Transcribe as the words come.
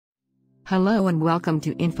Hello and welcome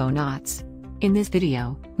to Info-Knots. In this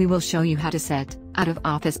video, we will show you how to set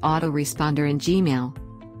out-of-office autoresponder in Gmail.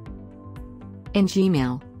 In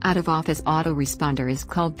Gmail, out-of-office autoresponder is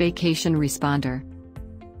called Vacation Responder.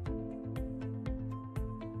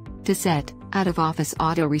 To set out-of-office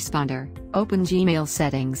autoresponder, open Gmail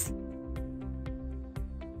settings.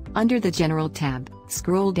 Under the General tab,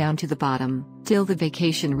 scroll down to the bottom, till the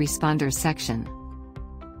Vacation Responder section.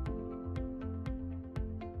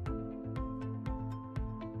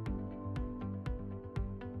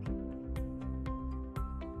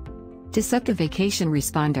 To set the vacation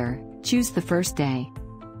responder, choose the first day.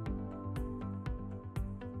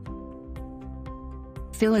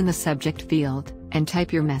 Fill in the subject field, and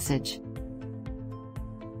type your message.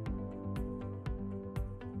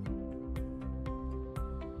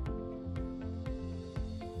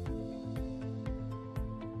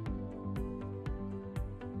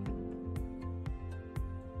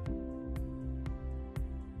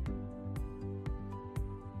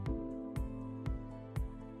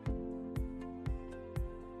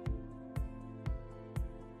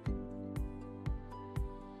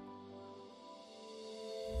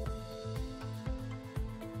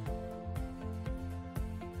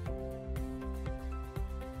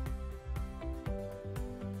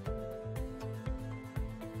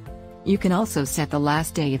 You can also set the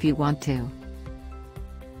last day if you want to.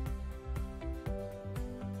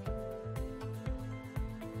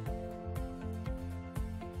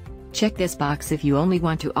 Check this box if you only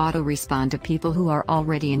want to auto-respond to people who are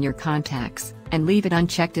already in your contacts, and leave it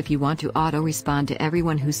unchecked if you want to auto-respond to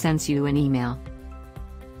everyone who sends you an email.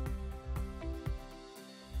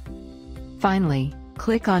 Finally,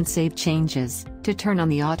 click on Save Changes to turn on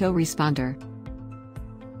the auto-responder.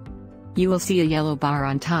 You will see a yellow bar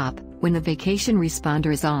on top when the vacation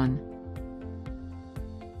responder is on.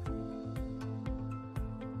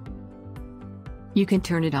 You can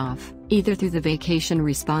turn it off, either through the vacation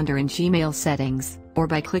responder in Gmail settings, or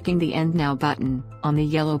by clicking the End Now button on the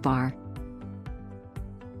yellow bar.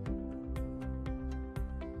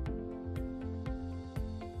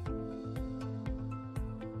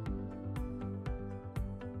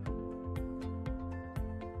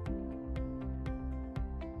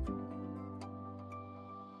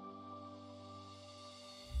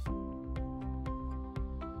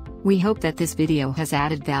 We hope that this video has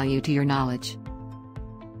added value to your knowledge.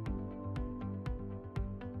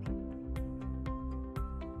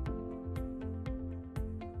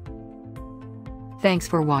 Thanks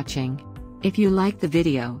for watching. If you liked the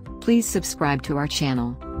video, please subscribe to our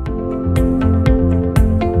channel.